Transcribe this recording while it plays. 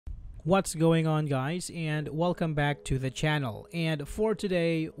What's going on, guys, and welcome back to the channel. And for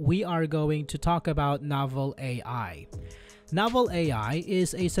today we are going to talk about NovelAI. NovelAI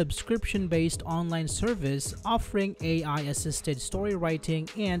is a subscription-based online service offering AI-assisted story writing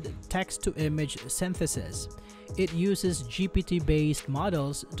and text-to-image synthesis. It uses GPT-based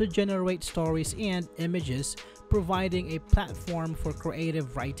models to generate stories and images, providing a platform for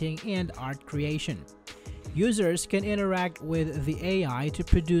creative writing and art creation. Users can interact with the AI to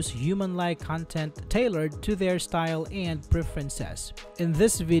produce human-like content tailored to their style and preferences. In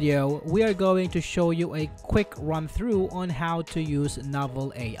this video, we are going to show you a quick run-through on how to use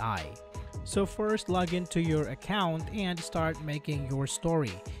NovelAI. So first, log into your account and start making your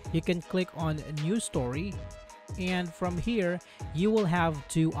story. You can click on New Story, and from here you will have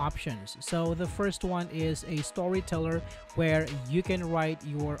two options. So the first one is a storyteller, where you can write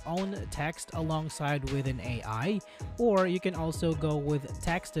your own text alongside with an AI, or you can also go with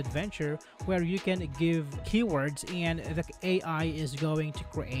text adventure, where you can give keywords and the AI is going to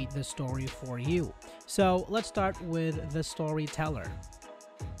create the story for you. So let's start with the storyteller.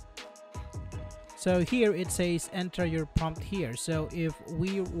 So here it says enter your prompt here. So if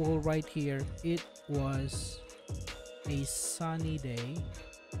we will write here, it was a sunny day,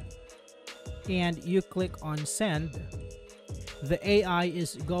 and you click on send, the AI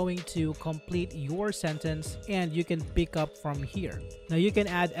is going to complete your sentence and you can pick up from here. Now you can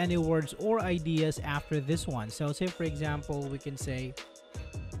add any words or ideas after this one. So say for example, we can say,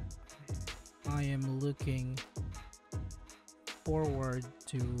 I am looking forward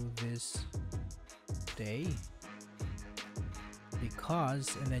to this day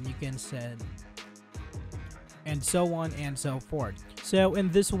because, and then you can send, and so on and so forth. So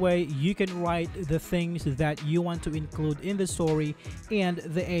in this way, you can write the things that you want to include in the story, and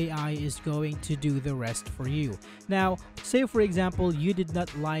the AI is going to do the rest for you. Now, say for example, you did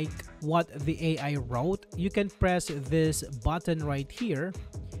not like what the AI wrote, you can press this button right here,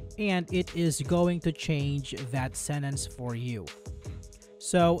 and it is going to change that sentence for you.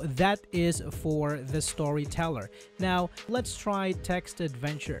 So that is for the storyteller. Now, let's try text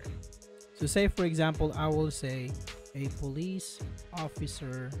adventure. So say for example, I will say a police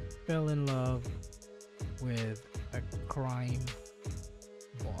officer fell in love with a crime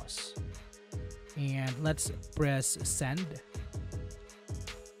boss. And let's press send.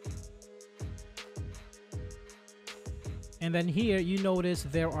 And then here you notice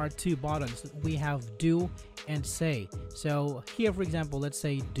there are two buttons. We have do and say. So here for example, let's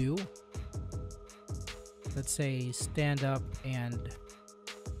say do. Let's say stand up and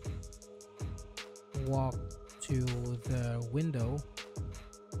walk to the window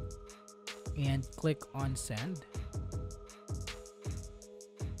and click on send.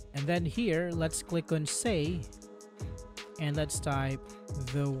 And then here let's click on say, and let's type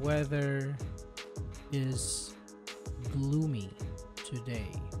the weather is gloomy today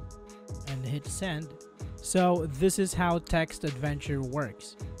and hit send. So this is how text adventure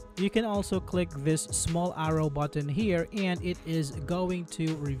works. You can also click this small arrow button here, and it is going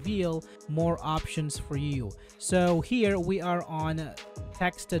to reveal more options for you. So here we are on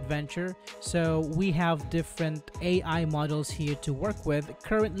text adventure. So we have different AI models here to work with.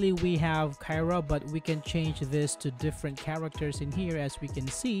 Currently we have Kyra, but we can change this to different characters in here, as we can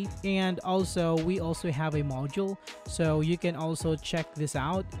see. And also we also have a module, so you can also check this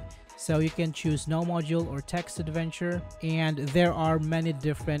out. So you can choose no module or text adventure, and there are many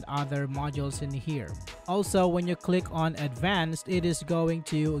different other modules in here. Also, when you click on advanced, it is going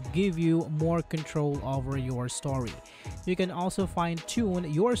to give you more control over your story. You can also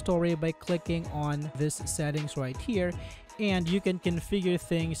fine-tune your story by clicking on this settings right here, and you can configure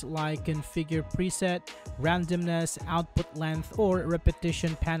things like configure preset, randomness, output length, or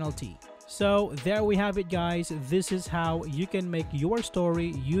repetition penalty. So there we have it, guys. This is how you can make your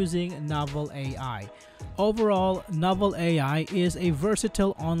story using NovelAI. Overall, NovelAI is a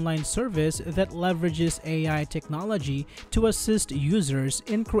versatile online service that leverages AI technology to assist users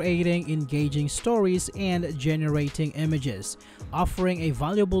in creating engaging stories and generating images, offering a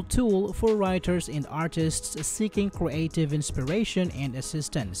valuable tool for writers and artists seeking creative inspiration and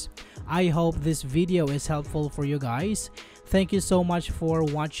assistance. I hope this video is helpful for you guys. Thank you so much for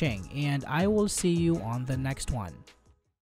watching, and I will see you on the next one.